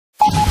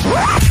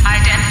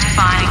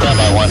Identifying.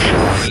 Standby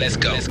one. Let's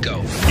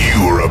go.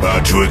 You're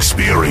about to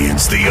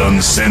experience the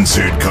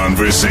uncensored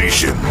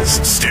conversations,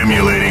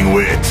 stimulating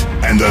wit,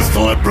 and the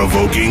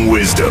thought-provoking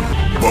wisdom.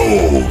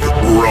 Bold,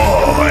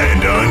 raw,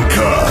 and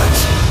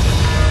uncut.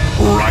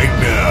 Right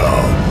now,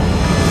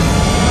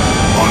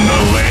 on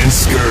the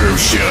LanceScurv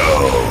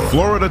Show.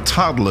 Florida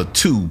toddler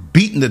 2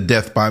 beaten to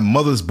death by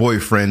mother's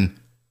boyfriend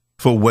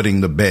for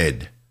wetting the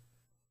bed.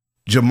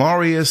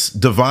 Jamarius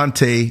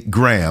Devontae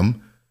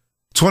Graham,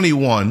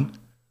 21,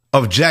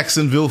 of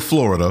Jacksonville,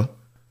 Florida,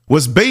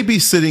 was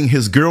babysitting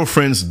his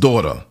girlfriend's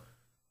daughter.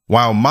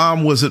 While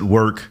mom was at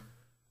work,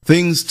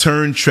 things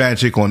turned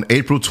tragic on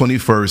April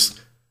 21st,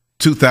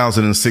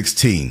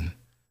 2016.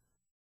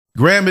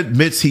 Graham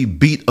admits he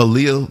beat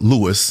Aaliyah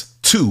Lewis,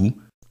 2,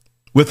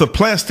 with a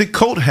plastic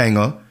coat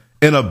hanger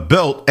and a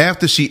belt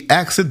after she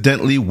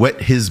accidentally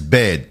wet his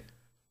bed.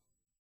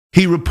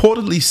 He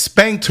reportedly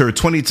spanked her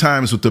 20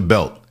 times with the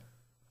belt,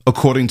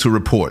 according to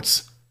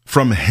reports,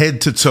 from head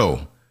to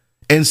toe,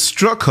 and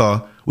struck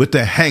her with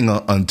the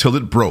hanger until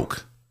it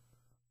broke.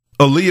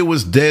 Aaliyah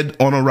was dead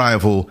on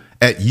arrival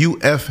at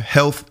UF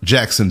Health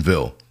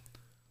Jacksonville.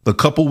 The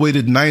couple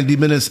waited 90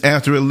 minutes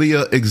after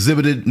Aaliyah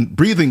exhibited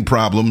breathing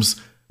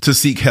problems to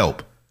seek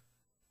help.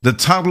 The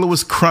toddler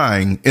was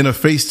crying in a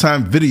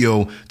FaceTime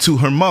video to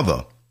her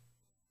mother,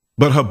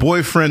 but her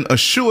boyfriend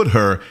assured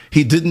her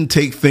he didn't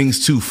take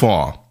things too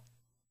far.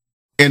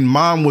 And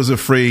mom was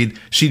afraid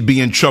she'd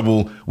be in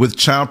trouble with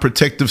Child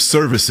Protective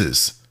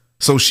Services,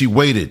 so she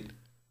waited.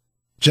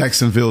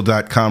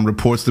 Jacksonville.com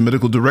reports the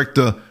medical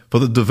director for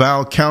the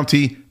Duval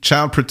County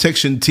Child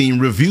Protection Team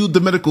reviewed the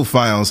medical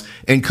files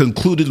and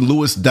concluded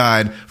Lewis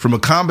died from a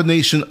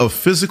combination of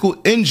physical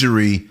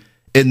injury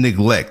and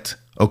neglect,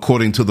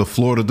 according to the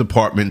Florida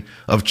Department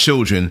of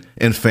Children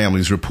and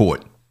Families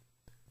report.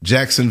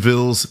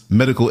 Jacksonville's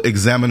medical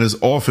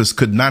examiner's office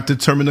could not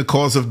determine the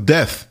cause of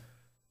death.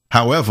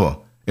 However,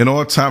 an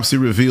autopsy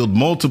revealed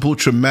multiple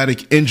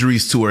traumatic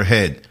injuries to her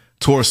head,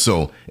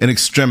 torso, and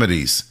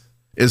extremities,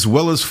 as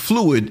well as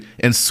fluid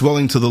and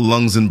swelling to the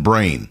lungs and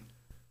brain.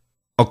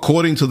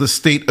 According to the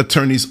state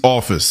attorney's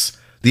office,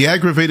 the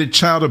aggravated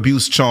child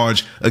abuse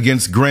charge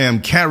against Graham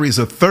carries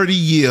a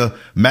 30-year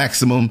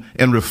maximum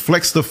and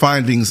reflects the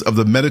findings of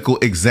the medical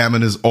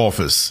examiner's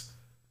office,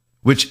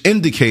 which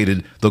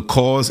indicated the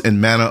cause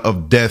and manner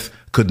of death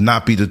could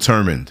not be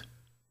determined.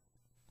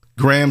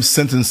 Graham's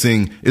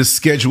sentencing is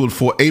scheduled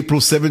for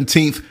April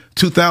 17th,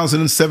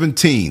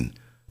 2017.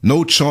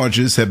 No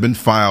charges have been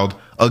filed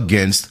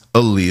against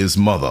Aaliyah's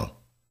mother.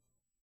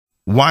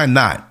 Why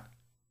not?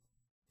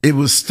 It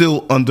was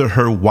still under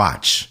her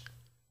watch.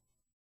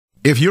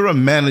 If you're a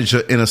manager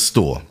in a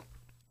store,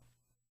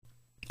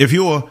 if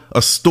you're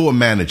a store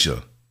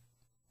manager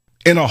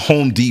in a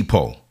Home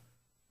Depot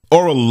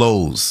or a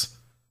Lowe's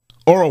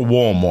or a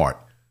Walmart,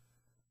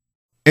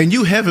 and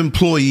you have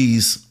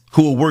employees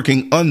who are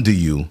working under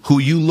you, who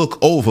you look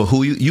over,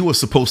 who you are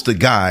supposed to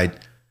guide,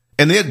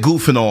 and they're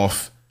goofing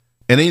off,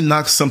 and they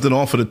knock something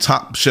off of the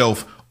top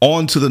shelf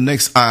onto the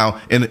next aisle,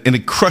 and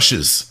it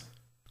crushes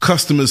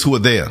customers who are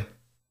there.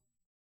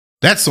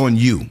 That's on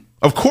you.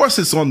 Of course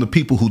it's on the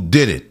people who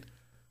did it,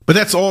 but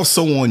that's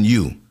also on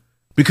you,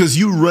 because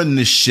you run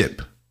this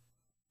ship.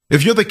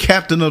 If you're the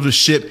captain of the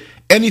ship,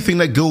 anything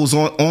that goes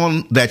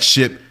on that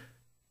ship,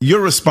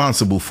 you're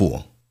responsible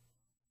for.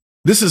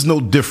 This is no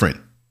different.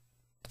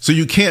 So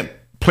you can't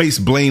place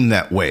blame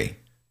that way.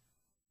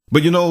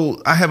 But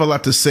I have a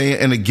lot to say.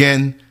 And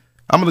again,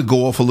 I'm going to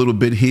go off a little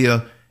bit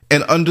here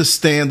and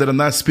understand that I'm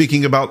not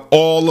speaking about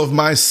all of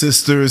my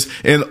sisters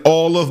and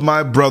all of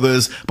my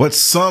brothers, but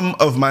some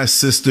of my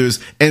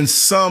sisters and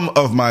some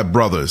of my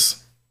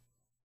brothers.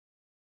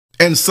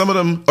 And some of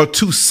them are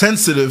too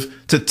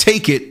sensitive to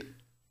take it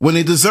when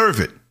they deserve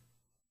it.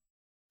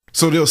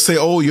 So they'll say,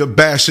 oh, you're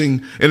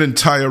bashing an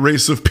entire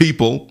race of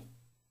people.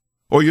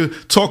 Or you're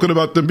talking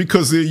about them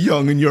because they're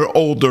young and you're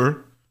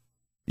older.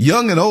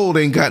 Young and old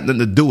ain't got nothing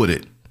to do with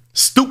it.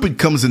 Stupid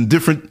comes in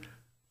different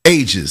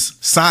ages,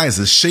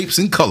 sizes, shapes,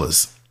 and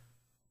colors.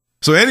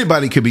 So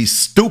anybody could be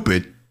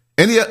stupid.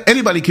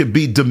 Anybody could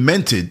be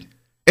demented.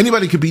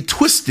 Anybody could be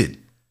twisted.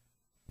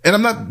 And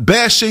I'm not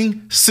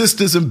bashing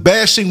sisters and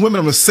bashing women.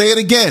 I'm going to say it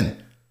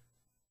again.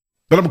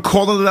 But I'm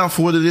calling it out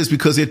for what it is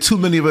because there are too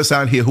many of us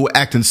out here who are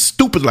acting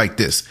stupid like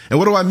this. And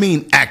what do I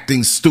mean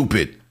acting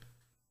stupid?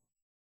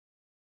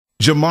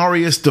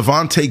 Jamarius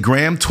Devontae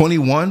Graham,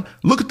 21.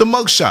 Look at the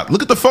mugshot.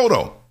 Look at the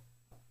photo.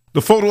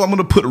 The photo I'm going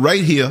to put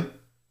right here,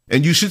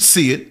 and you should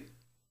see it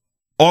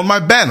on my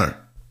banner.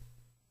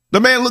 The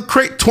man looked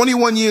great,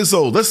 21 years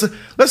old.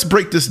 Let's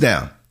break this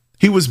down.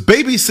 He was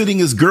babysitting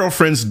his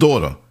girlfriend's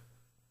daughter.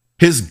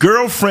 His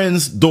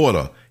girlfriend's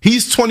daughter.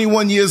 He's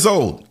 21 years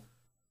old.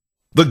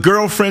 The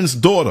girlfriend's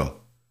daughter.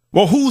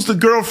 Well, who's the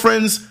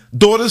girlfriend's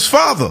daughter's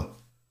father?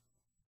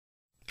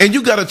 And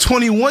you got a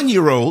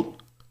 21-year-old.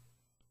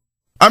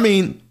 I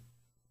mean,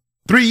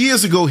 3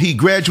 years ago, he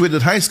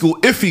graduated high school.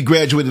 If he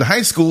graduated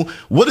high school,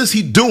 what is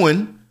he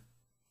doing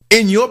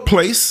in your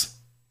place?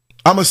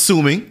 I'm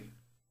assuming.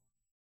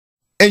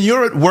 And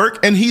you're at work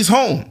and he's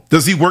home.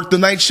 Does he work the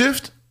night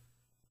shift?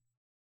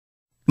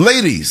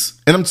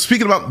 Ladies, and I'm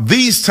speaking about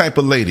these type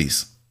of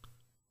ladies.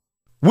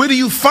 Where do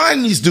you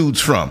find these dudes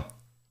from?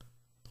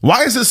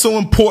 Why is it so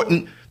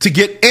important to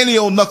get any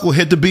old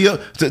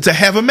knucklehead to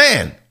have a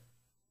man?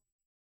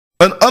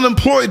 An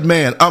unemployed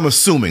man, I'm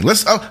assuming.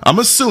 I'm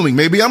assuming,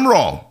 maybe I'm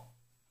wrong.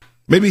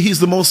 Maybe he's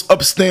the most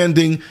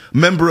upstanding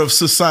member of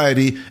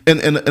society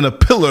and a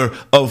pillar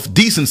of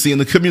decency in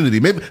the community.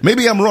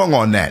 Maybe I'm wrong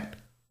on that.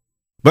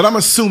 But I'm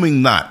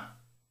assuming not.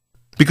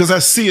 Because I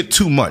see it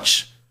too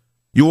much.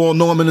 You all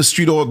know I'm in the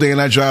street all day and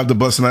I drive the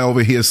bus and I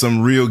overhear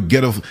some real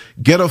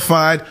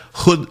ghettofied,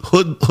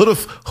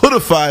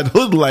 hoodified,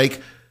 hood-like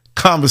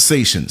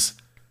conversations.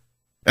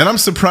 And I'm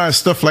surprised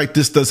stuff like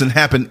this doesn't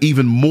happen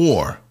even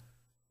more.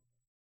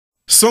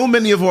 So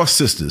many of our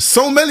sisters,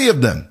 so many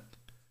of them,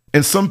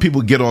 and some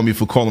people get on me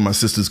for calling my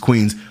sisters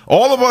queens.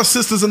 All of our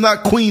sisters are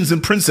not queens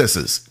and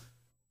princesses.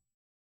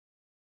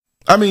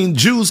 I mean,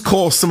 Jews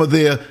call some of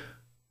their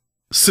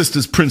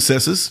sisters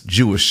princesses,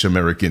 Jewish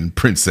American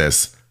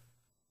princess.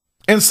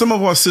 And some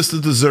of our sisters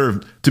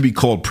deserve to be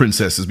called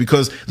princesses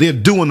because they're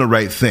doing the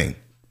right thing.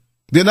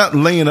 They're not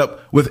laying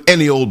up with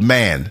any old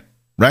man,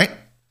 right?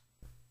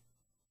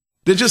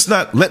 They're just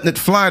not letting it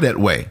fly that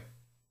way.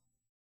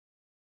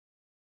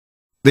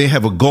 They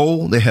have a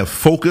goal. They have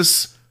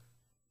focus.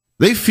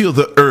 They feel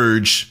the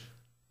urge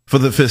for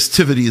the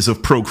festivities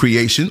of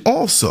procreation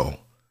also.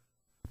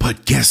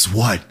 But guess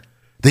what?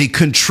 They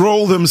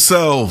control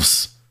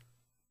themselves.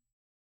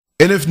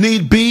 And if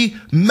need be,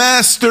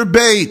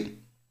 masturbate.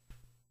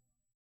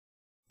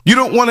 You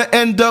don't want to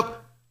end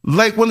up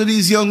like one of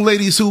these young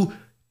ladies who,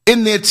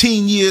 in their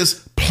teen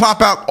years,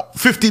 plop out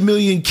 50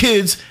 million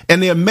kids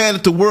and they're mad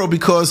at the world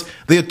because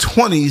their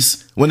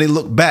 20s, when they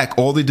look back,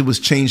 all they did was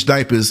change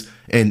diapers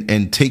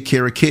and take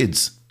care of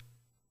kids.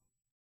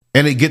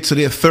 And they get to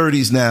their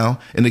 30s now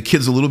and the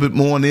kids are a little bit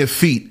more on their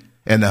feet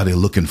and now they're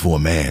looking for a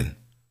man.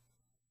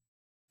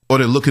 Or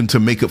they're looking to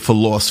make up for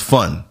lost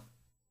fun.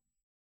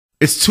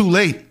 It's too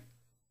late.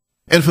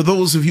 And for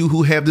those of you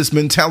who have this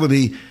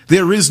mentality,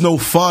 there is no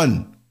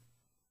fun.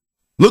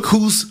 Look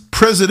who's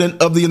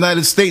president of the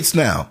United States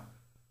now.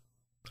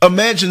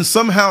 Imagine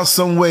somehow,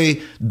 some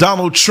way,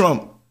 Donald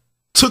Trump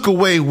took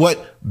away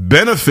what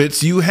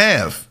benefits you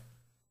have.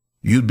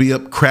 You'd be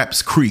up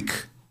Craps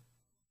Creek.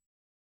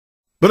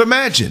 But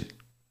imagine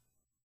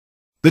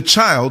the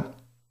child,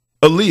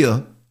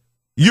 Aaliyah,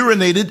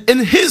 urinated in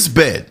his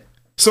bed.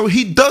 So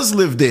he does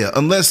live there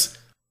unless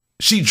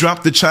she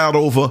dropped the child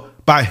over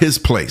by his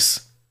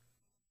place.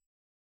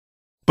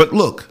 But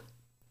look,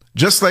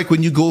 just like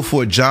when you go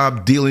for a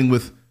job dealing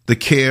with the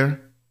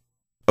care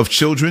of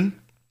children,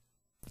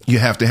 you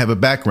have to have a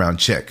background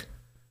check.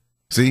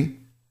 See?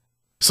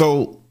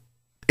 So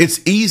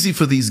it's easy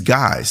for these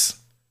guys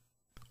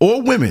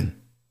or women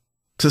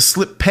to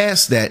slip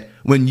past that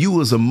when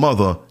you as a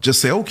mother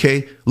just say,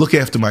 okay, look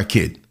after my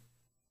kid.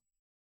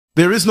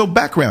 There is no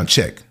background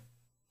check.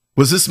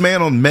 Was this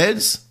man on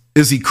meds?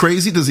 Is he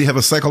crazy? Does he have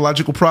a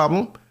psychological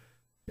problem?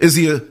 Is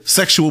he a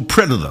sexual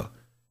predator?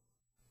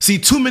 See,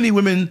 too many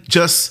women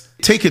just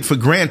take it for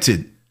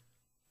granted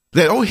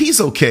that, oh, he's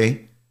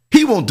okay.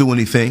 He won't do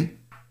anything.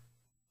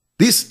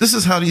 This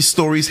is how these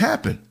stories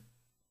happen.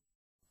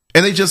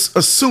 And they just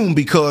assume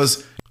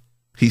because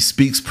he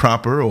speaks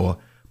proper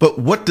but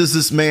what does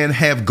this man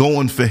have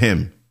going for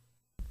him?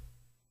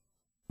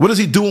 What is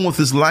he doing with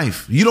his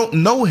life? You don't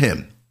know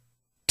him.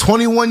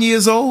 21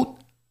 years old?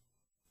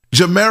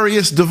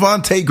 Jamarius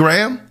Devontae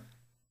Graham?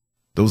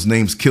 Those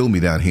names kill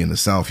me down here in the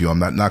South, yo. I'm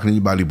not knocking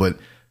anybody, but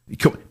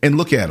and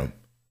look at him,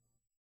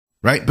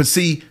 right? But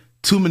see,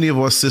 too many of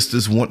our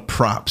sisters want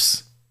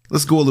props.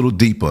 Let's go a little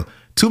deeper.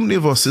 Too many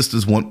of our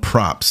sisters want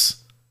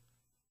props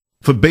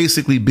for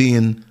basically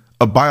being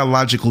a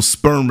biological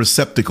sperm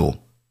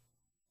receptacle.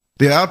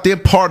 They're out there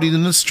partying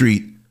in the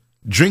street,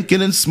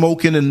 drinking and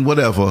smoking and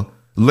whatever,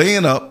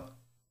 laying up.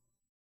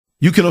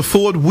 You can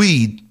afford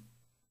weed,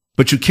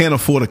 but you can't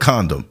afford a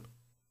condom.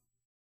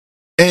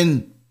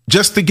 And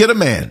just to get a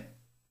man.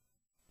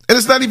 And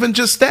it's not even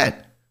just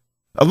that.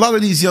 A lot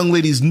of these young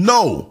ladies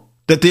know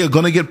that they are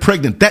going to get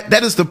pregnant.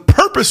 That is the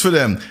purpose for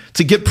them,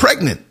 to get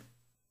pregnant.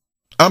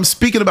 I'm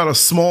speaking about a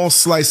small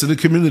slice of the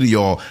community,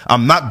 y'all.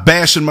 I'm not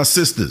bashing my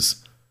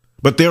sisters,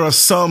 but there are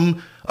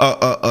some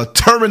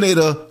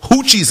Terminator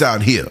hoochies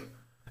out here,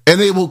 and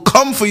they will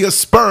come for your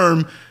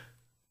sperm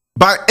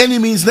by any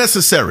means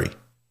necessary.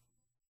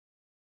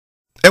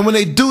 And when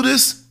they do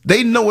this,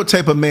 they know what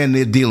type of man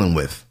they're dealing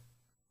with.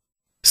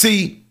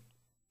 See,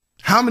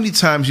 how many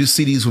times you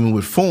see these women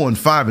with 4 and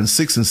 5 and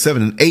 6 and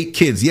 7 and 8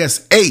 kids?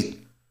 Yes, 8.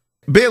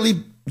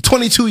 Barely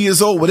 22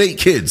 years old with 8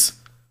 kids.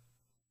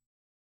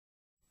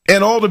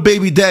 And all the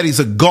baby daddies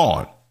are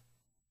gone.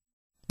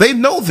 They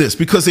know this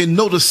because they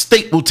know the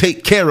state will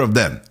take care of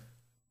them.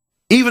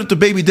 Even if the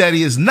baby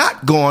daddy is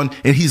not gone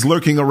and he's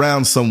lurking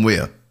around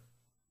somewhere.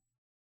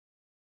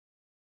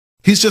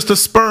 He's just a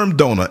sperm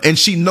donor, and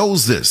she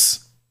knows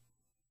this.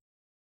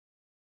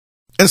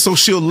 And so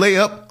she'll lay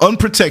up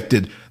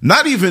unprotected,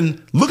 not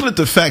even looking at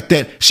the fact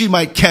that she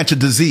might catch a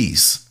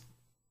disease.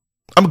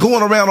 I'm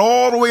going around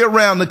all the way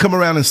around to come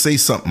around and say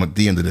something at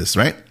the end of this,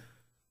 right?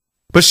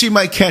 But she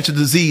might catch a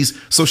disease,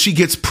 so she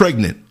gets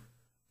pregnant.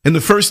 And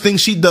the first thing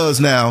she does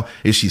now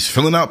is she's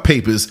filling out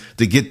papers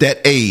to get that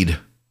aid.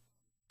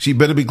 She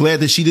better be glad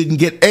that she didn't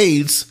get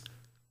AIDS.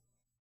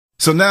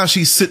 So now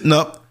she's sitting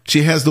up.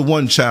 She has the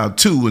 1 child,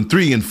 2 and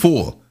 3 and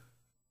 4.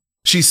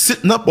 She's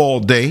sitting up all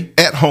day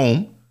at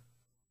home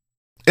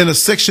in a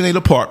Section 8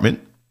 apartment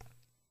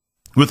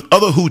with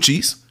other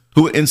hoochies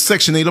who are in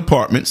Section 8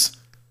 apartments.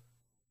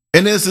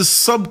 And there's this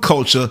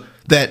subculture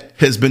that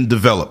has been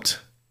developed.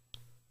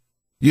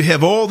 You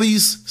have all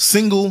these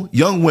single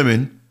young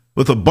women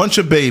with a bunch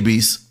of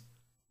babies,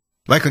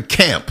 like a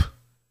camp.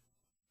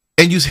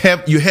 And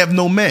you have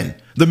no men.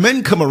 The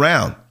men come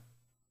around,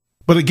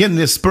 but again,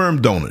 they're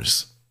sperm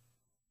donors.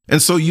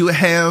 And so you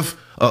have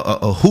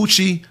a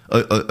hoochie,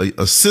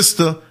 a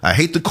sister. I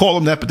hate to call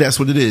them that, but that's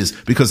what it is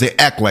because they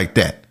act like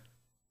that.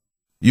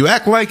 You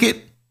act like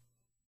it,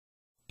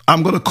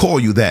 I'm going to call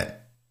you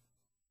that.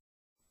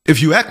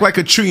 If you act like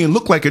a tree and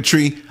look like a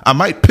tree, I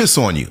might piss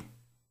on you.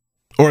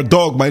 Or a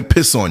dog might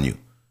piss on you.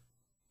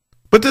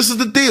 But this is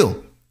the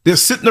deal. They're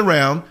sitting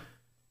around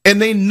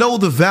and they know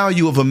the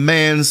value of a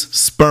man's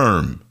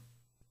sperm.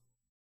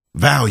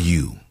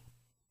 Value.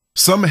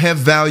 Some have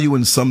value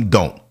and some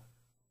don't.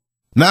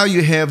 Now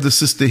you have the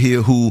sister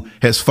here who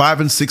has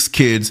 5 and 6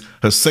 kids.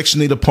 Her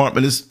Section 8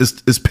 apartment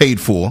is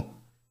paid for.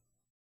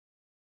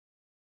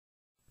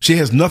 She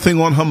has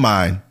nothing on her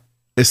mind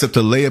except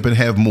to lay up and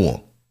have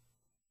more.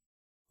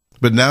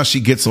 But now she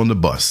gets on the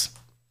bus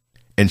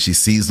and she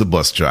sees the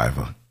bus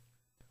driver,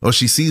 or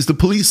she sees the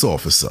police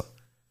officer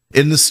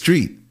in the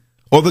street,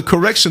 or the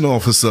correction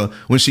officer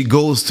when she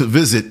goes to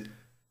visit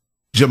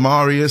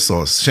Jamarius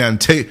or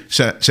Shantavius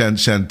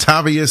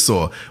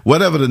or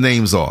whatever the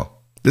names are.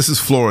 This is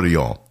Florida,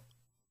 y'all.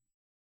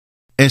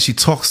 And she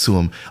talks to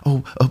him.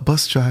 Oh, a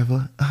bus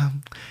driver,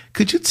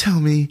 could you tell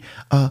me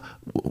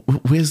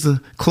where's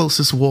the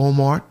closest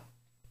Walmart?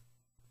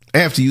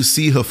 After you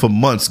see her for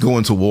months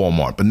going to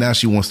Walmart, but now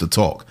she wants to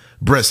talk.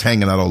 Breasts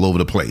hanging out all over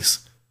the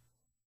place.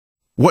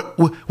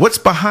 What's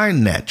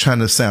behind that? Trying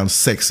to sound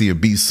sexy or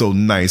be so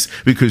nice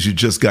because you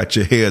just got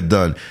your hair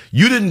done.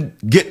 You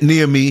didn't get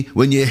near me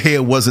when your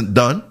hair wasn't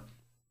done,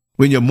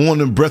 when your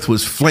morning breath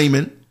was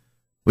flaming,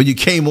 when you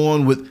came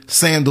on with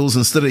sandals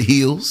instead of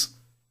heels,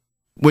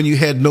 when you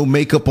had no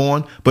makeup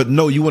on. But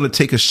no, you want to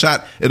take a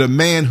shot at a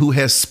man who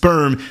has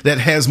sperm that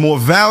has more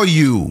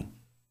value.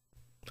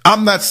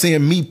 I'm not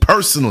saying me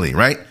personally,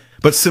 right?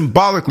 But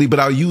symbolically, but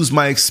I'll use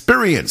my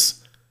experience.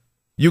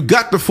 You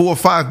got the 4 or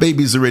 5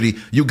 babies already.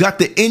 You got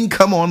the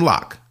income on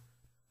lock.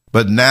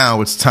 But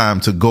now it's time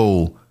to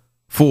go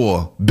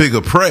for bigger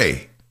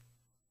prey.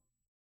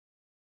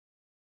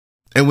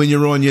 And when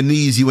you're on your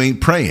knees, you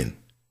ain't praying.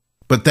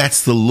 But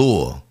that's the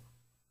lure.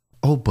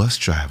 Oh, bus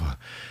driver,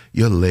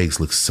 your legs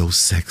look so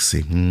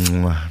sexy.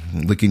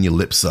 Licking your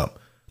lips up.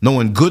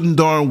 Knowing good and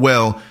darn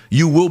well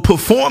you will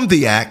perform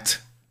the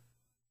act,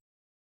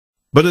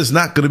 but it's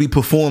not going to be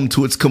performed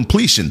to its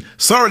completion.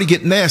 Sorry to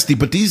get nasty,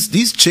 but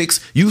these chicks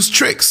use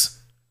tricks.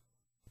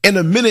 In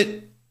a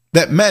minute,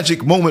 that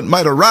magic moment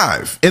might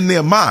arrive in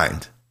their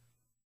mind.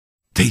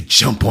 They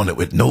jump on it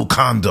with no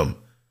condom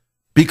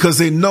because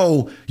they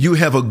know you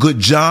have a good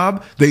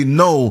job. They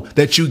know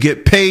that you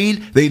get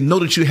paid. They know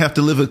that you have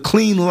to live a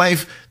clean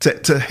life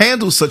to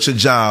handle such a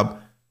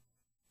job.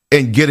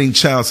 And getting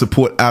child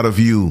support out of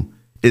you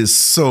is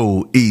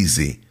so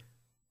easy.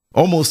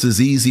 Almost as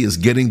easy as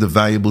getting the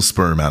valuable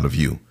sperm out of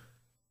you.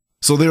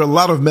 So there are a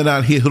lot of men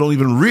out here who don't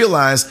even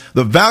realize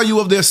the value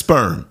of their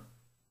sperm.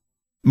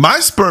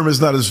 My sperm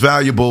is not as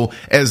valuable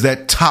as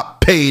that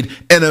top paid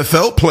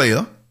NFL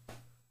player.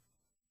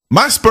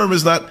 My sperm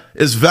is not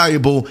as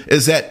valuable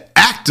as that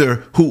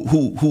actor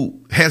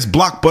who has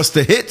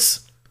blockbuster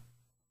hits.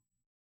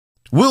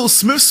 Will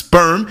Smith's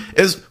sperm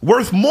is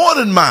worth more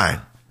than mine.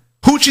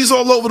 Hoochies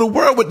all over the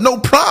world with no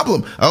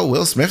problem. Oh,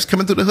 Will Smith's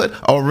coming through the hood.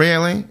 Oh,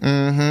 really?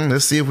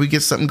 Let's see if we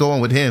get something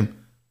going with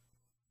him.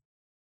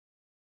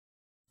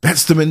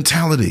 That's the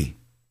mentality.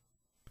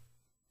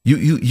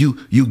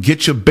 You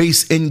get your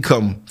base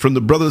income from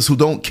the brothers who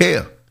don't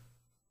care.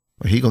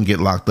 Well, he gonna get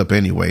locked up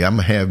anyway. I'm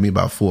gonna have me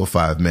about 4 or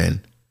 5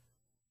 men.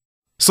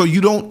 So you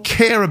don't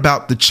care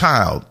about the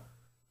child.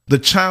 The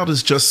child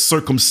is just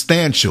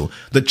circumstantial.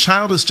 The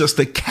child is just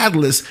a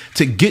catalyst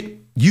to get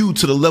you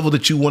to the level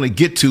that you want to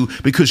get to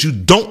because you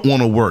don't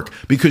want to work,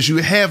 because you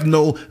have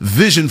no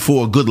vision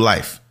for a good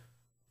life.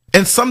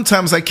 And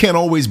sometimes I can't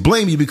always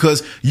blame you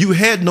because you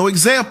had no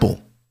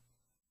example.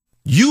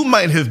 You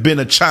might have been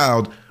a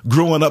child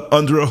growing up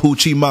under a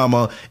hoochie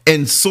mama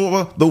and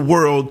saw the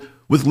world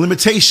with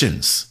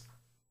limitations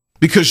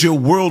because your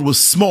world was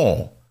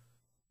small.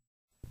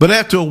 But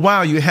after a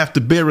while, you have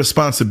to bear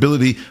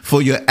responsibility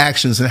for your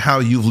actions and how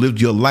you've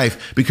lived your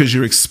life because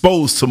you're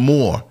exposed to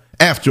more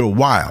after a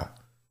while.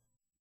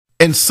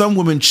 And some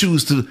women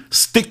choose to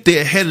stick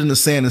their head in the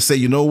sand and say,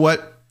 you know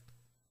what?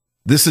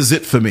 This is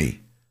it for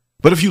me.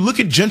 But if you look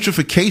at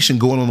gentrification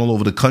going on all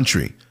over the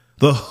country,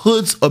 the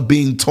hoods are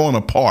being torn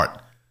apart.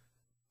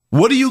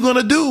 What are you going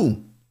to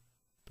do?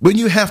 When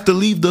you have to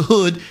leave the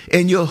hood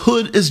and your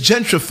hood is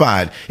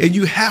gentrified and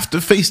you have to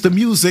face the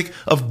music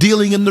of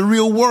dealing in the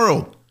real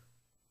world.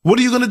 What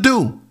are you going to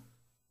do?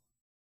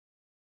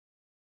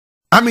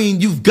 I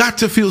mean, you've got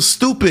to feel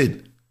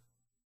stupid.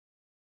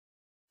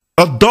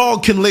 A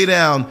dog can lay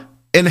down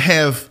and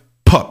have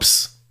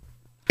pups.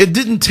 It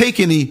didn't take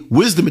any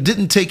wisdom. It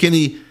didn't take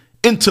any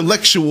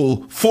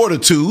intellectual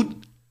fortitude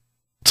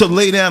to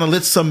lay down and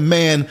let some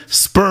man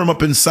sperm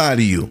up inside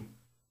of you.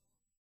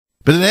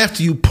 But then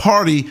after you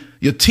party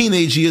your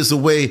teenage years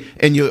away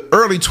and your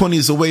early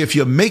 20s away, if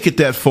you make it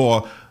that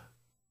far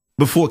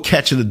before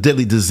catching a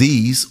deadly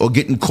disease or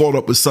getting caught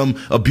up with some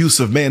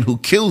abusive man who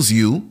kills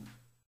you,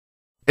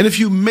 and if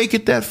you make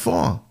it that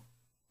far,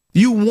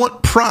 you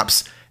want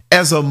props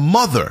as a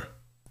mother.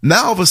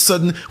 Now all of a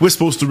sudden, we're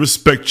supposed to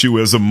respect you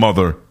as a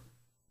mother.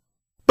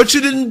 But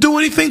you didn't do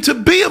anything to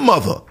be a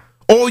mother.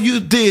 All you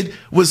did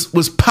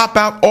was pop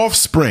out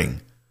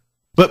offspring.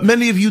 But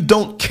many of you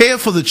don't care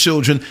for the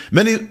children.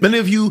 Many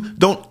of you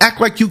don't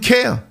act like you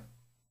care.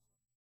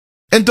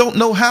 And don't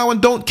know how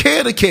and don't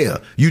care to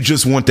care. You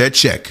just want that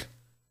check.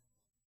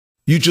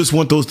 You just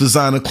want those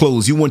designer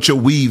clothes. You want your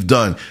weave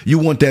done. You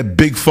want that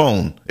big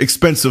phone,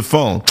 expensive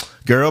phone.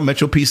 Girl,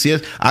 Metro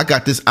PCS, I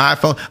got this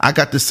iPhone. I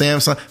got this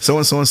Samsung,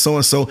 so-and-so and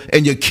so-and-so.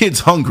 And your kid's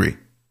hungry.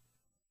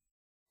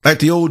 Like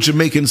the old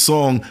Jamaican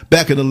song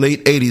back in the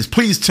late 80s.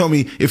 Please tell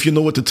me if you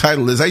know what the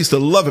title is. I used to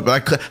love it,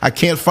 but I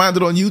can't find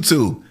it on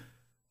YouTube.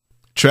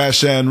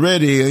 Trash and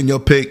ready and your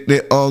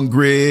picnic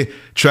hungry.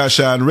 Trash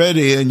and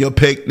ready and your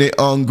picnic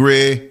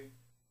hungry.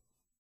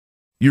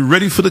 You're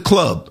ready for the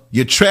club.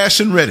 You're trash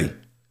and ready.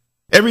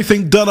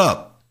 Everything done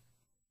up.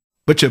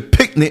 But you're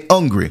picnic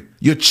hungry.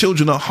 Your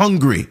children are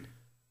hungry.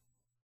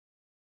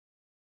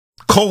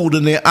 Cold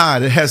in their eye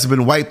that hasn't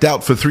been wiped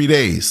out for 3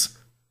 days.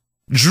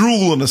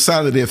 Drool on the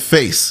side of their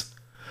face.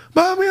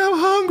 Mommy, I'm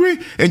hungry.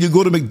 And you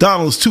go to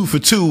McDonald's 2 for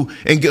 $2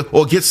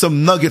 and get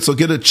some nuggets or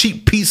get a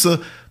cheap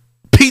pizza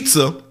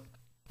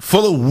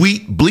full of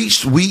wheat,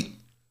 bleached wheat.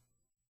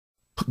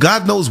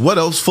 God knows what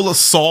else, full of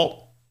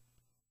salt.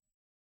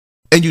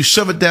 And you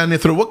shove it down their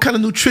throat. What kind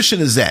of nutrition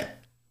is that?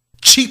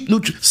 Cheap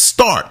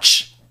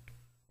starch.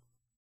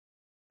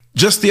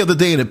 Just the other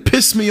day, and it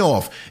pissed me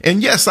off.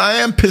 And yes, I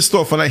am pissed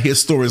off when I hear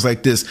stories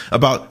like this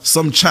about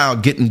some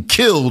child getting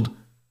killed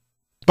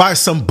by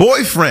some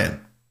boyfriend.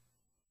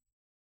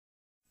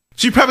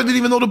 She probably didn't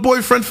even know the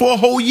boyfriend for a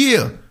whole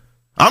year.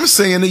 I'm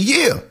saying a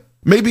year,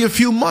 maybe a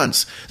few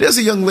months. There's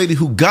a young lady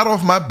who got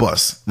off my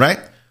bus, right?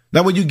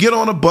 Now, when you get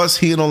on a bus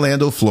here in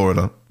Orlando,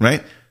 Florida,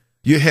 right,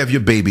 you have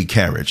your baby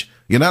carriage.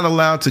 You're not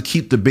allowed to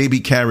keep the baby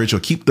carriage or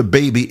keep the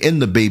baby in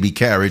the baby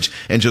carriage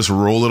and just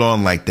roll it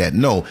on like that.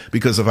 No,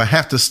 because if I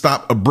have to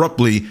stop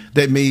abruptly,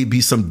 there may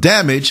be some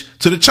damage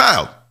to the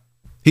child.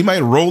 He might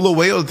roll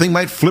away or the thing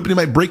might flip and he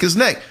might break his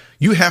neck.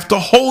 You have to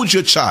hold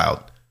your child.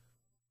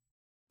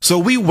 So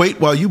we wait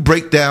while you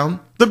break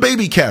down the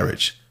baby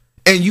carriage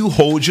and you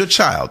hold your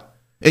child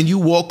and you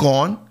walk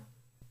on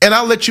and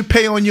I'll let you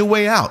pay on your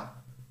way out.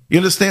 You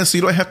understand? So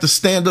you don't have to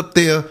stand up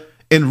there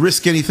and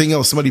risk anything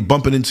else, somebody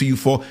bumping into you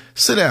for.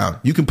 Sit down.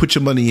 You can put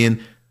your money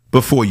in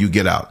before you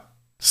get out.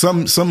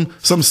 Some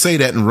say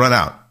that and run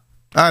out.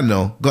 I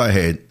know. Go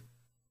ahead.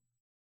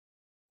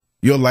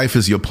 Your life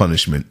is your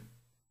punishment.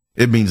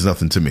 It means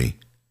nothing to me.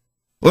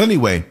 Well,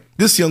 anyway,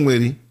 this young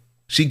lady,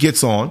 she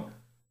gets on.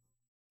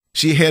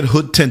 She had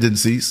hood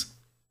tendencies.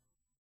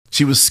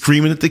 She was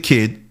screaming at the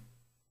kid.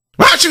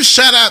 Why don't you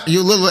shut up,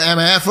 you little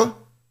MFer?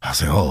 I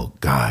said, oh,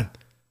 God,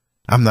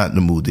 I'm not in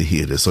the mood to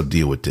hear this or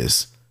deal with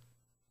this.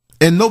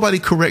 And nobody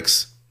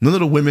corrects, none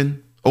of the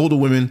women, older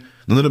women,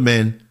 none of the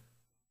men.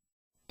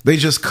 They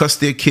just cuss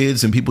their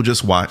kids and people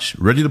just watch,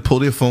 ready to pull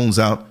their phones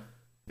out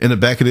in the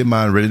back of their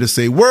mind, ready to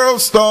say, World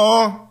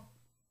Star.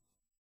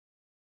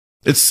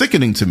 It's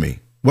sickening to me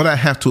what I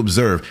have to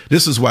observe.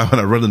 This is why when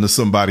I run into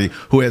somebody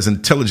who has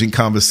intelligent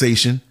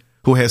conversation,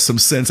 who has some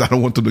sense, I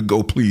don't want them to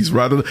go, please,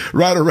 ride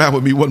around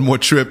with me one more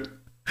trip.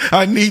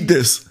 I need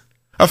this.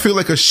 I feel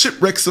like a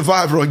shipwrecked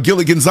survivor on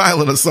Gilligan's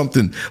Island or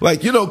something.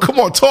 Like, come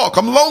on, talk.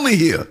 I'm lonely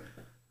here.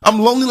 I'm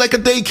lonely like a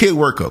daycare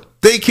worker.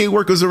 Daycare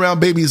workers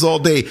around babies all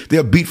day.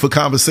 They're beat for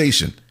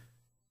conversation.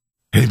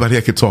 Anybody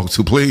I could talk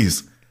to,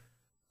 please.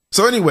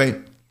 So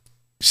anyway,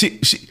 she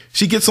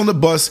gets on the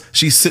bus.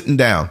 She's sitting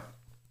down,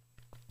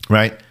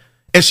 right?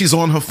 And she's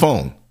on her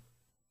phone.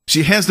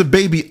 She has the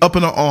baby up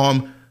in her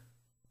arm,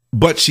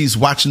 but she's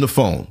watching the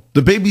phone.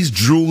 The baby's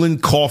drooling,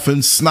 coughing,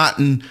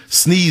 snotting,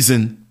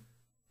 sneezing.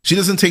 She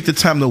doesn't take the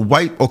time to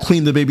wipe or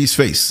clean the baby's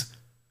face,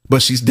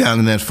 but she's down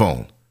in that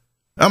phone.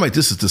 I'm like,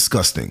 this is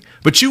disgusting.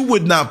 But you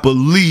would not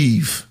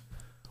believe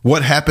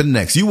what happened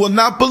next. You will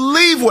not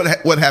believe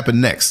what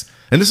happened next.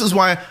 And this is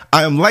why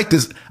I am like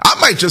this. I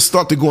might just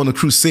start to go on a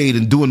crusade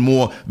and doing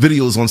more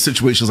videos on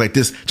situations like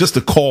this just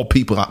to call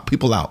people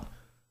out.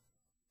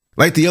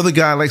 Like the other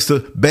guy likes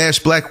to bash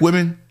black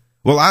women.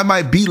 Well, I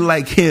might be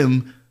like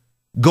him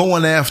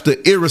going after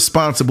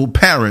irresponsible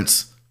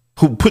parents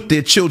who put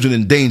their children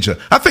in danger.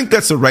 I think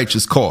that's a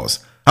righteous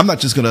cause. I'm not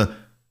just going to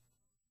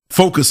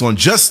focus on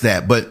just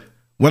that, but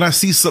when I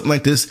see something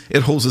like this,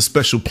 it holds a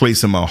special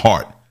place in my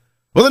heart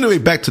Well, anyway,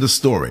 back to the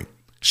story.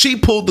 She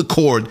pulled the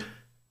cord.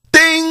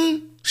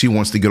 Ding! She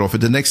wants to get off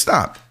at the next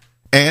stop.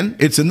 And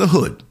it's in the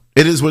hood.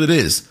 It is what it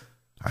is.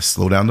 I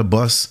slow down the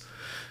bus.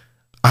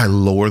 I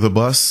lower the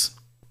bus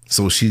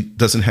so she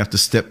doesn't have to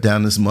step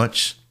down as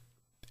much.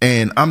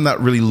 And I'm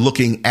not really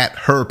looking at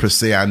her per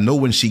se. I know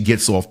when she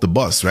gets off the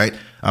bus, right?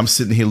 I'm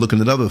sitting here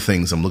looking at other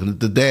things. I'm looking at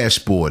the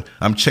dashboard.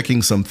 I'm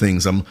checking some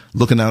things. I'm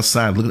looking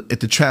outside, looking at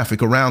the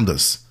traffic around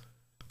us.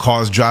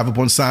 Cars drive up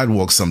on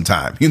sidewalks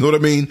sometime. You know what I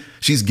mean?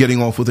 She's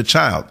getting off with a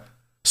child.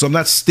 So I'm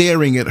not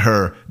staring at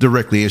her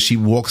directly as she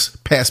walks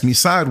past me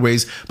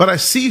sideways, but I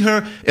see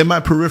her in my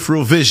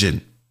peripheral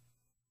vision.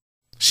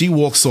 She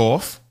walks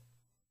off.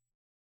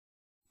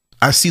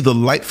 I see the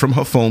light from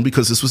her phone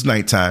because this was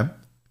nighttime.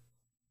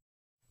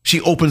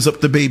 She opens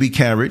up the baby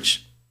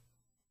carriage.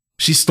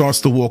 She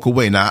starts to walk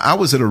away. Now, I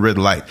was at a red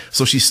light,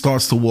 so she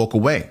starts to walk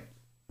away.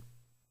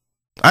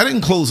 I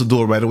didn't close the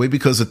door right away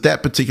because at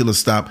that particular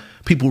stop,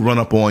 people run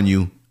up on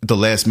you at the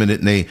last minute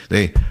and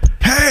they,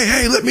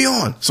 hey, let me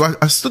on. So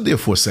I stood there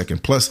for a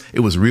second. Plus, it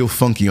was real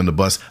funky on the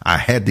bus. I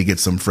had to get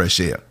some fresh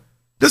air.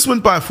 This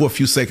went by for a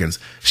few seconds.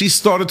 She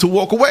started to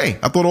walk away.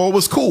 I thought all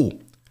was cool.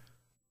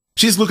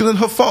 She's looking at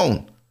her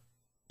phone.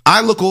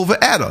 I look over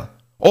at her.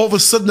 All of a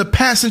sudden, the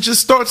passenger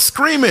starts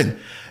screaming,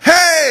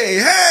 hey,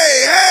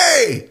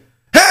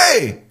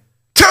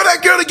 tell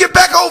that girl to get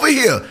back over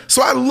here.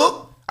 So I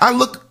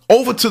look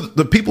over to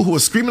the people who are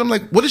screaming. I'm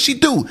like, what did she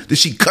do? Did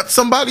she cut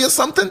somebody or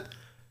something?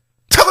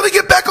 Tell her to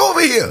get back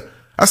over here.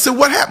 I said,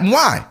 what happened?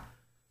 Why?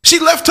 She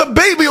left her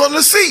baby on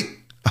the seat.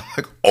 I'm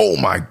like, oh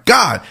my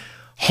God.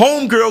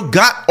 Homegirl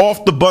got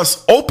off the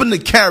bus, opened the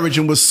carriage,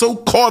 and was so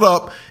caught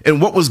up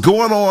in what was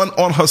going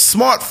on her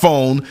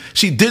smartphone,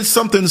 she did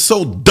something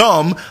so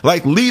dumb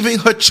like leaving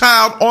her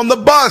child on the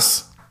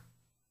bus.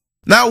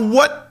 Now,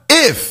 what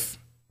if,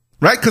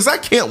 right? Because I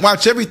can't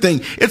watch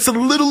everything. It's a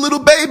little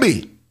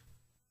baby,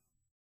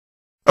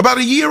 about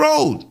a year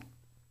old.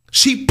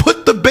 She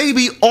put the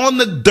baby on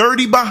the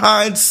dirty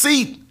behind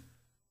seat.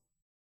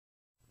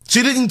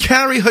 She didn't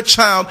carry her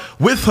child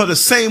with her the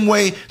same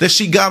way that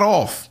she got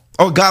off.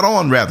 Or got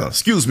on, rather.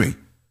 Excuse me.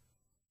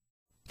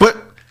 But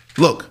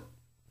look,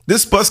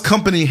 this bus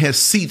company has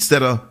seats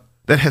that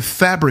have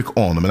fabric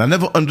on them, and I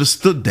never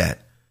understood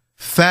that.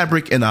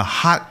 Fabric in a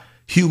hot,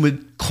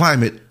 humid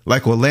climate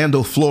like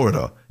Orlando,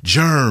 Florida.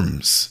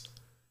 Germs.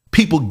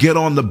 People get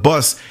on the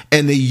bus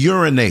and they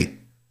urinate.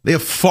 They're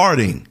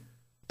farting.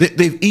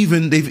 They've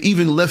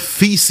even left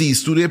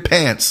feces through their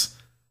pants.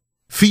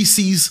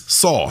 Feces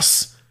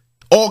sauce.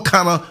 All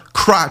kind of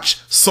crotch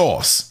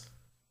sauce.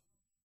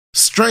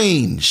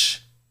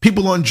 Strange.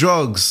 People on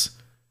drugs.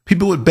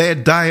 People with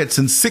bad diets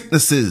and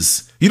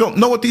sicknesses. You don't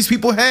know what these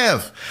people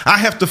have. I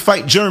have to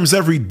fight germs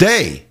every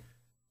day.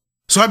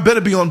 So I better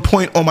be on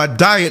point on my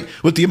diet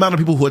with the amount of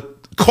people who are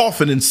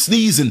coughing and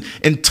sneezing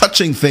and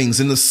touching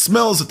things and the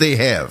smells that they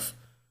have.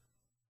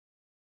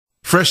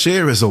 Fresh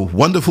air is a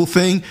wonderful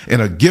thing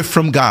and a gift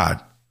from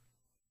God.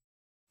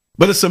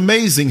 But it's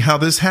amazing how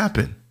this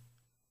happened.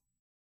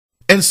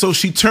 And so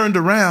she turned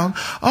around.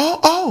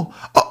 Oh,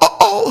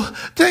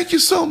 thank you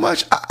so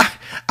much.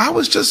 I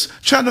was just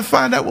trying to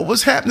find out what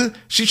was happening.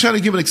 She's trying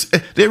to give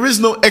there is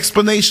no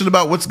explanation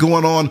about what's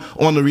going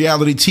on the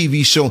reality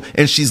TV show,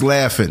 and she's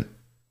laughing.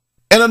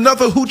 And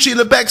another hoochie in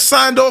the back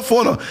signed off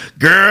on her.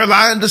 Girl,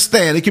 I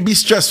understand. It can be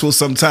stressful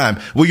sometime.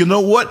 Well, you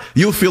know what?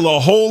 You'll feel a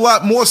whole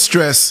lot more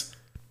stress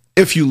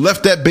if you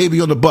left that baby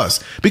on the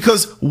bus.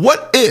 Because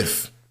what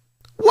if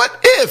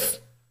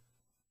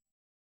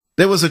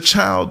there was a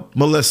child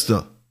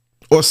molester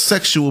or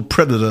sexual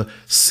predator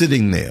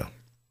sitting there?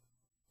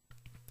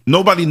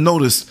 Nobody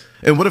noticed.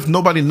 And what if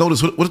nobody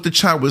noticed? What if the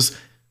child was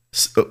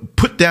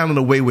put down in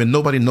a way where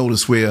nobody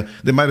noticed, where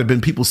there might have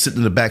been people sitting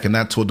in the back and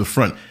not toward the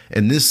front,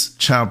 and this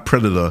child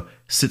predator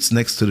sits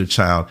next to the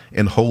child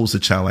and holds the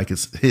child like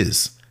it's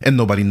his, and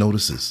nobody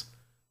notices?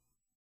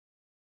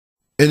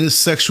 And this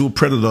sexual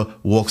predator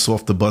walks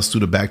off the bus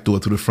through the back door,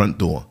 through the front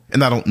door,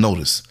 and I don't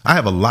notice. I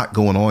have a lot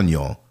going on,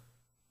 y'all.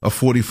 A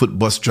 40-foot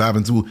bus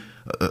driving through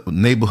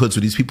neighborhoods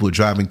where these people are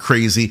driving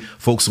crazy.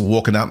 Folks are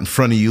walking out in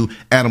front of you.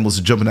 Animals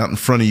are jumping out in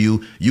front of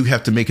you. You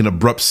have to make an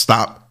abrupt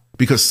stop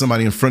because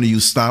somebody in front of you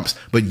stops.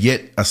 But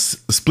yet a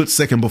split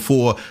second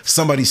before,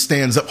 somebody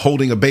stands up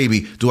holding a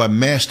baby. Do I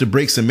mash the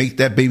brakes and make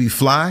that baby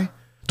fly?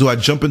 Do I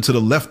jump into the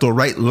left or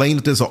right lane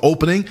if there's an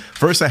opening?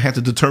 First, I have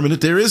to determine if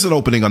there is an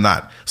opening or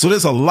not. So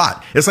there's a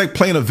lot. It's like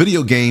playing a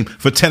video game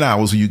for 10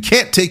 hours where you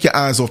can't take your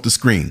eyes off the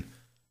screen.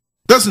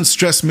 Doesn't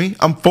stress me.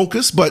 I'm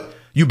focused, but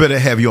you better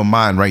have your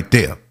mind right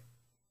there.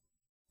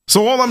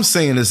 So all I'm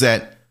saying is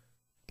that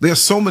there are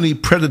so many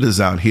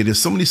predators out here.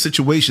 There's so many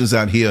situations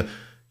out here.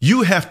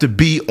 You have to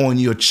be on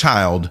your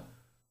child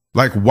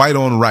like white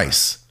on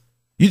rice.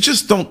 You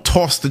just don't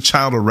toss the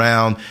child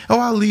around. Oh,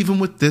 I'll leave him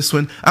with this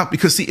one.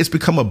 Because see, it's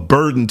become a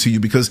burden to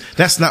you because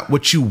that's not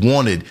what you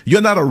wanted.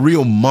 You're not a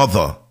real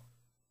mother.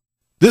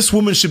 This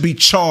woman should be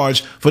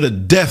charged for the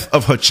death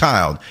of her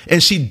child.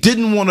 And she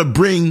didn't want to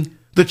bring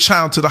the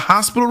child to the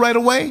hospital right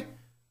away.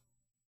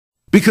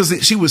 because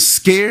she was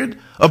scared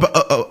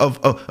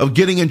of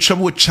getting in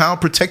trouble with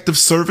Child Protective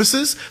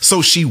Services,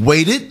 so she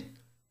waited.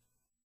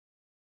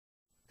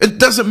 It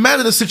doesn't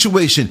matter the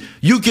situation.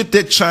 You get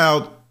that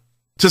child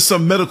to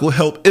some medical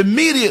help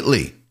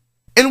immediately.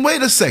 And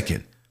wait a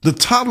second, the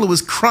toddler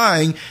was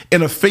crying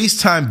in a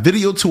FaceTime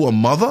video to a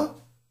mother?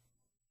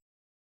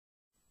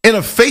 In a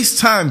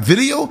FaceTime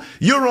video?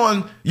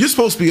 You're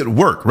supposed to be at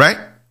work, right?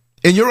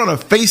 And you're on a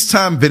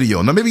FaceTime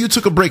video. Now, maybe you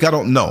took a break, I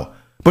don't know.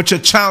 But your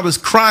child is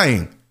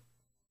crying.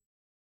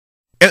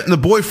 And the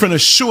boyfriend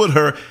assured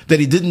her that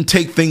he didn't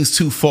take things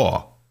too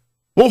far.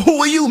 Well, who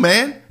are you,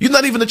 man? You're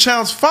not even the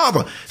child's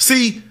father.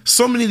 See,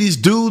 so many of these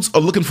dudes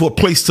are looking for a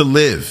place to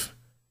live.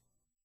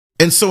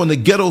 And so in the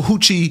ghetto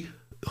hoochie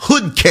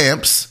hood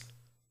camps,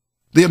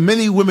 there are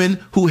many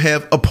women who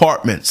have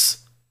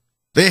apartments.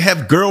 They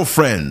have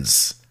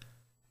girlfriends.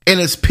 And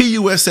it's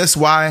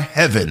PUSSY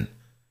heaven.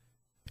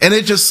 And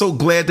they're just so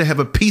glad to have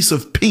a piece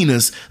of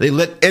penis, they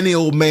let any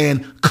old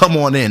man come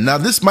on in. Now,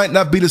 this might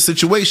not be the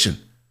situation.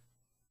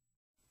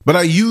 But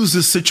I use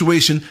this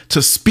situation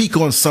to speak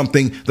on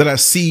something that I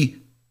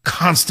see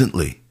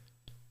constantly.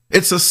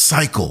 It's a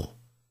cycle.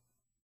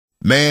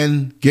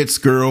 Man gets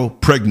girl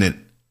pregnant.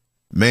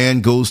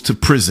 Man goes to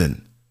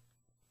prison.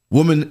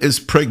 Woman is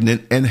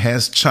pregnant and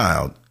has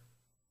child.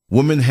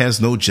 Woman has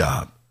no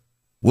job.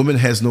 Woman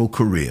has no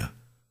career.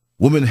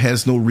 Woman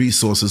has no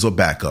resources or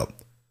backup.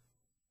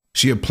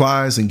 She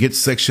applies and gets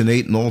Section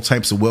 8 and all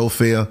types of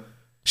welfare.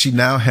 She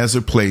now has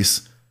her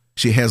place.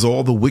 She has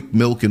all the WIC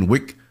milk and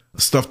WIC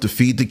stuff to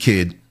feed the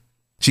kid.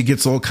 She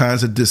gets all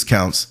kinds of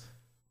discounts.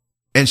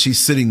 And she's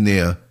sitting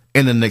there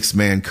and the next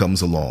man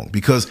comes along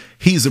because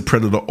he's a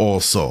predator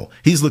also.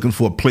 He's looking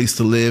for a place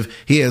to live.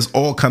 He has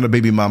all kind of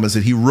baby mamas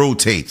that he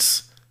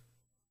rotates.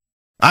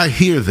 I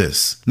hear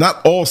this. Not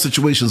all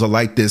situations are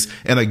like this.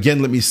 And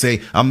again, let me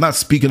say, I'm not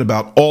speaking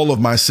about all of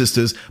my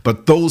sisters,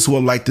 but those who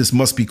are like this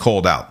must be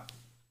called out.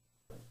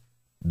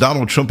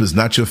 Donald Trump is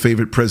not your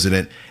favorite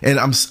president. And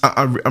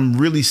I'm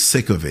really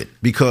sick of it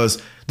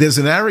because there's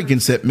an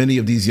arrogance that many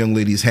of these young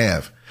ladies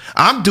have.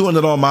 I'm doing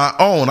it on my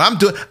own.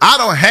 I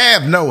don't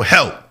have no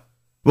help.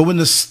 But when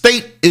the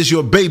state is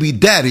your baby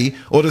daddy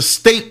or the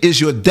state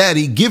is your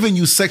daddy giving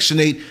you Section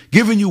 8,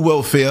 giving you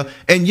welfare,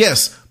 and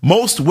yes,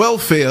 most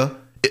welfare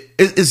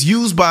is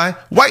used by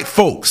white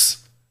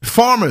folks,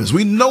 farmers.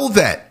 We know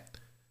that.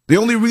 The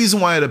only reason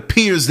why it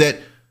appears that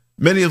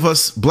many of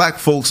us black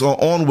folks are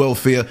on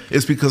welfare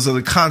is because of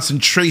the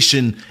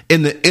concentration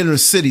in the inner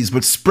cities,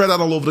 but spread out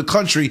all over the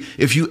country.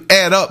 If you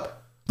add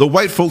up the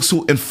white folks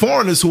and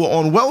foreigners who are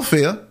on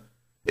welfare,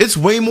 it's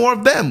way more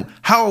of them.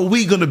 How are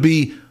we going to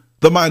be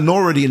the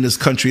minority in this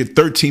country at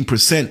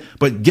 13%,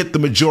 but get the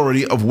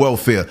majority of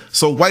welfare?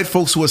 So white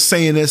folks who are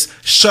saying this,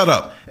 shut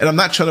up. And I'm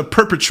not trying to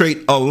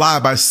perpetrate a lie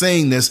by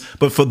saying this,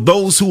 but for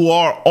those who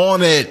are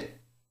on it,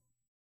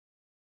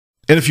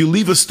 and if you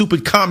leave a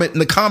stupid comment in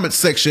the comment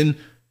section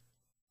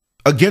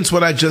against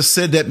what I just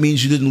said, that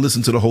means you didn't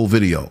listen to the whole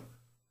video.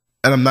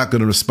 And I'm not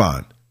going to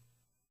respond.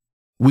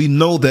 We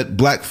know that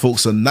black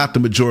folks are not the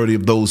majority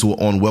of those who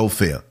are on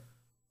welfare.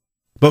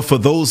 But for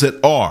those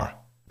that are,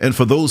 and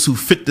for those who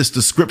fit this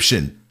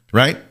description,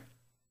 right?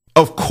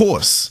 Of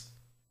course,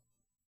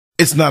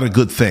 it's not a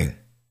good thing.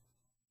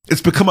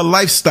 It's become a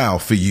lifestyle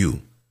for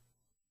you.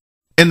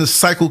 And the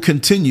cycle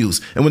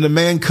continues. And when the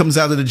man comes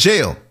out of the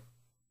jail,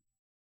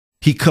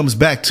 he comes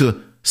back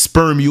to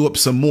sperm you up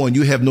some more. And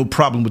you have no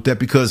problem with that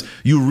because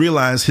you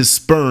realize his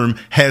sperm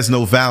has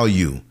no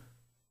value.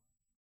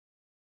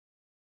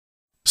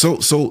 So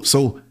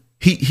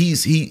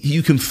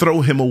you can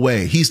throw him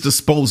away. He's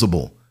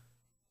disposable.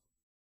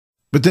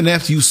 But then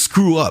after you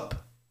screw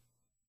up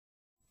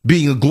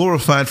being a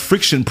glorified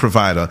friction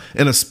provider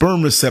and a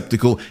sperm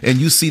receptacle, and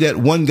you see that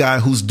one guy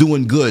who's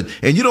doing good,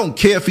 and you don't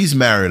care if he's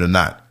married or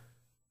not,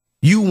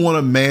 you want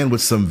a man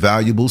with some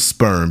valuable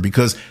sperm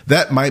because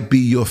that might be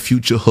your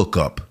future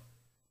hookup.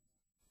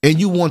 And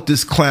you want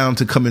this clown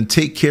to come and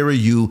take care of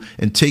you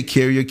and take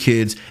care of your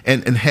kids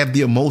and have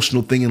the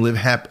emotional thing and live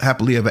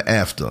happily ever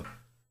after.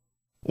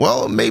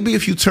 Well, maybe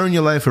if you turn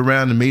your life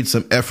around and made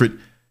some effort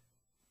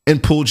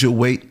and pulled your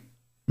weight,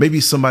 maybe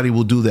somebody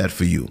will do that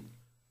for you.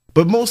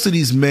 But most of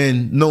these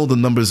men know the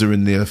numbers are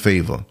in their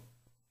favor.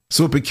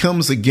 So it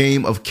becomes a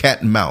game of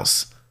cat and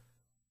mouse.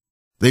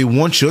 They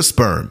want your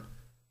sperm.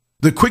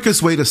 The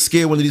quickest way to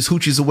scare one of these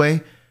hoochies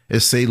away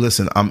is say,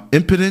 listen, I'm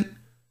impotent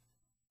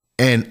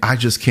and I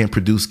just can't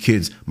produce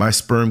kids. My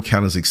sperm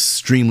count is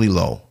extremely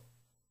low.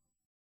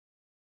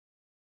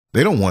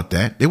 They don't want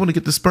that. They want to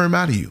get the sperm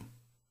out of you.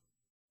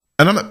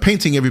 And I'm not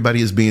painting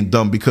everybody as being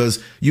dumb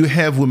because you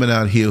have women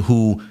out here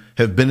who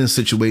have been in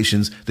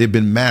situations, they've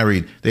been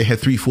married, they had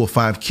 3, 4,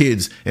 5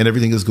 kids, and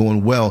everything is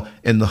going well,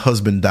 and the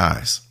husband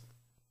dies.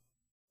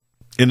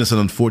 And it's an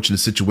unfortunate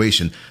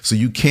situation, so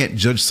you can't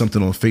judge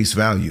something on face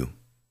value.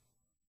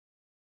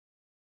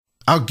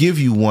 I'll give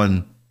you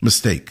one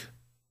mistake.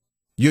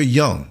 You're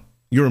young,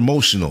 you're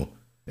emotional,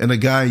 and a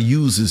guy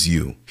uses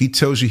you. He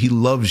tells you he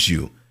loves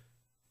you.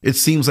 It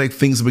seems like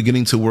things are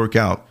beginning to work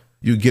out.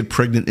 You get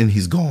pregnant and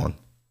he's gone.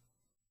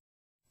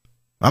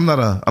 I'm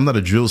not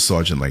a drill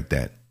sergeant like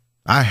that.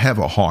 I have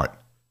a heart.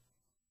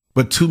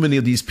 But too many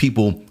of these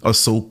people are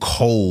so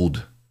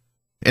cold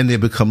and they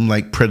become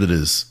like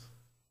predators.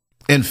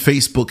 And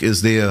Facebook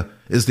is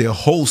their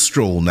whole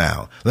stroll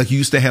now. Like you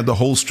used to have the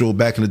whole stroll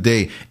back in the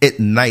day at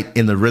night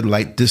in the red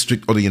light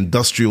district or the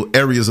industrial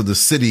areas of the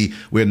city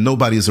where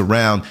nobody is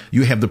around.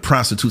 You have the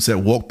prostitutes that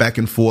walk back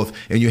and forth,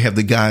 and you have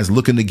the guys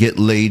looking to get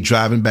laid,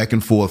 driving back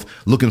and forth,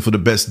 looking for the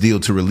best deal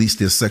to release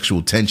their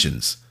sexual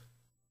tensions.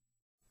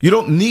 You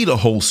don't need a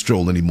whole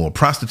stroll anymore.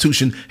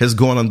 Prostitution has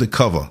gone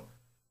undercover.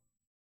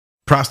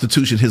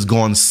 Prostitution has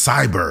gone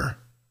cyber.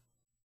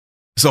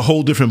 It's a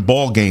whole different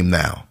ball game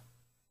now.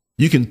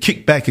 You can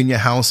kick back in your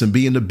house and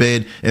be in the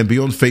bed and be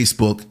on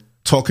Facebook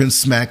talking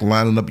smack,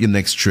 lining up your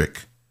next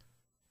trick.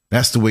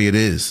 That's the way it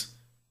is.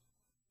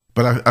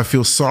 But I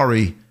feel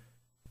sorry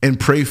and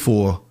pray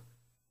for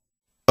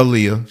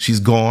Aaliyah. She's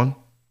gone.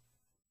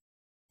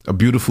 A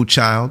beautiful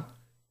child.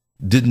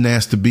 Didn't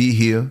ask to be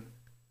here.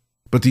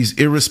 But these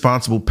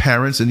irresponsible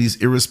parents and these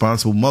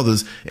irresponsible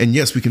mothers, and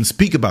yes, we can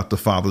speak about the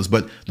fathers,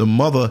 but the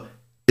mother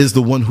is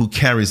the one who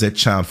carries that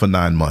child for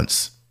 9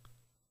 months.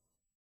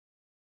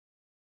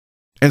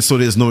 And so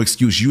there's no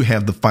excuse. You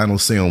have the final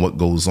say on what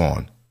goes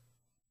on.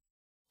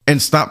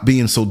 And stop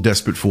being so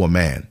desperate for a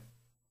man.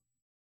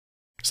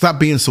 Stop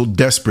being so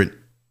desperate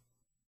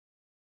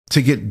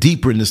to get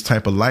deeper in this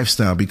type of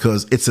lifestyle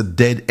because it's a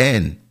dead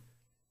end.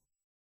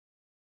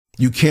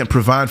 You can't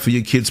provide for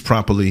your kids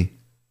properly.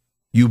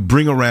 You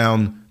bring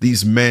around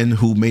these men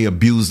who may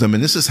abuse them,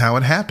 and this is how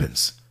it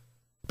happens.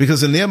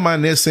 Because in their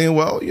mind, they're saying,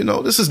 well, you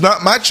know, this is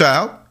not my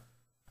child.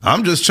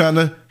 I'm just trying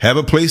to have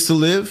a place to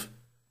live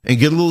and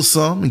get a little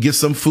some and get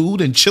some food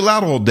and chill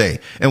out all day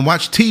and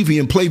watch TV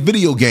and play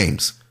video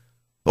games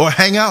or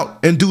hang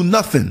out and do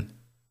nothing.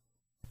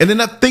 And they're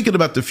not thinking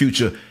about the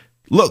future.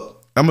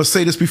 Look, I'm going to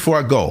say this before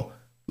I go.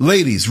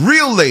 Ladies,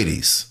 real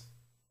ladies,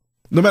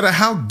 no matter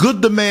how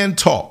good the man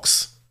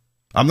talks,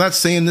 I'm not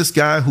saying this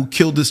guy who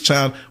killed this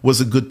child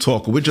was a good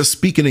talker. We're just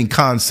speaking in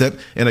concept.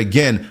 And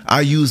again,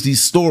 I use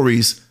these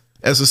stories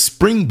as a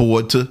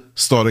springboard to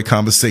start a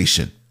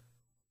conversation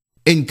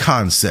in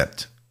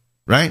concept,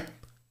 right?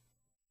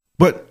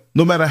 But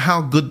no matter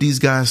how good these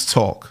guys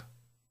talk,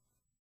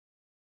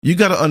 you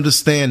got to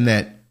understand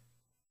that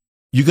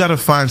you got to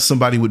find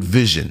somebody with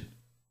vision.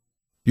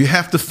 You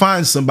have to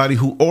find somebody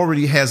who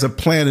already has a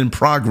plan in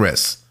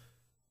progress.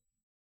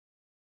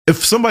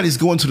 If somebody's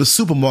going to the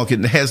supermarket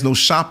and has no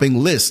shopping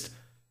list,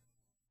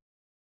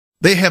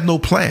 they have no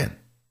plan.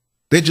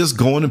 They're just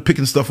going and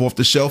picking stuff off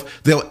the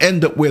shelf. They'll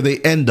end up where they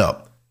end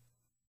up.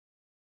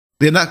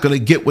 They're not going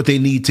to get what they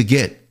need to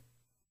get.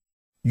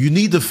 You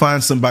need to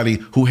find somebody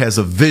who has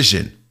a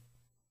vision.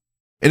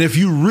 And if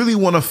you really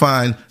want to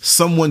find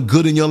someone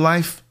good in your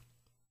life,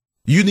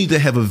 you need to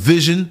have a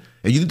vision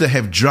and you need to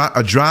have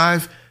a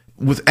drive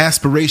with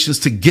aspirations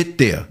to get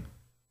there.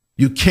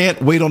 You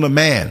can't wait on a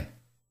man.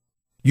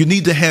 You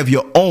need to have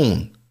your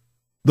own,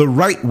 the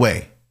right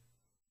way.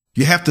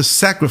 You have to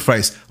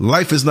sacrifice.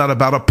 Life is not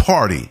about a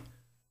party.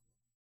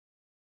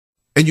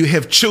 And you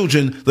have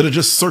children that are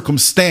just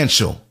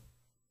circumstantial.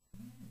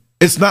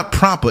 It's not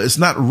proper. It's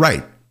not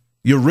right.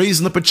 You're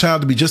raising up a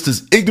child to be just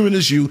as ignorant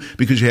as you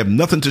because you have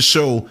nothing to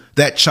show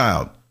that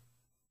child.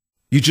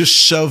 You just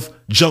shove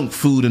junk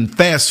food and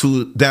fast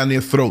food down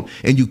their throat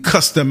and you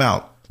cuss them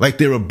out like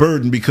they're a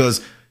burden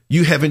because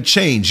you haven't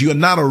changed. You're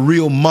not a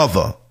real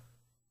mother.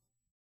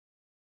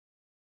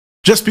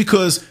 Just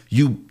because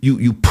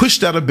you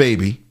pushed out a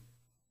baby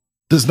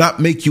does not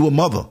make you a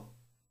mother.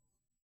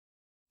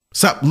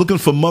 Stop looking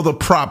for mother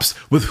props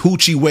with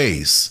hoochie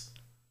ways.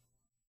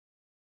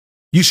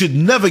 You should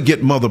never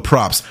get mother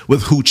props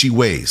with hoochie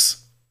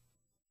ways.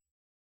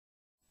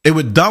 And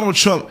with Donald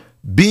Trump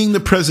being the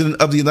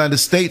president of the United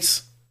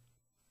States,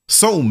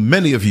 so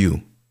many of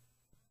you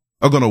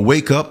are going to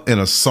wake up in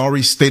a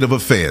sorry state of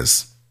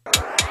affairs.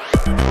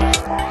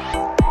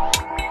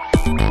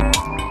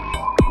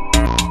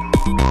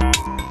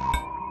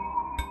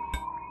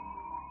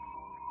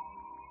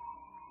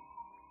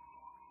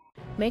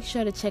 Make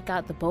sure to check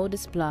out the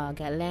boldest blog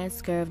at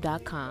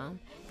LanceScurv.com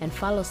and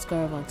follow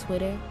Scurv on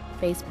Twitter,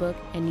 Facebook,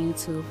 and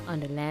YouTube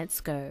under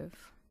LanceScurv.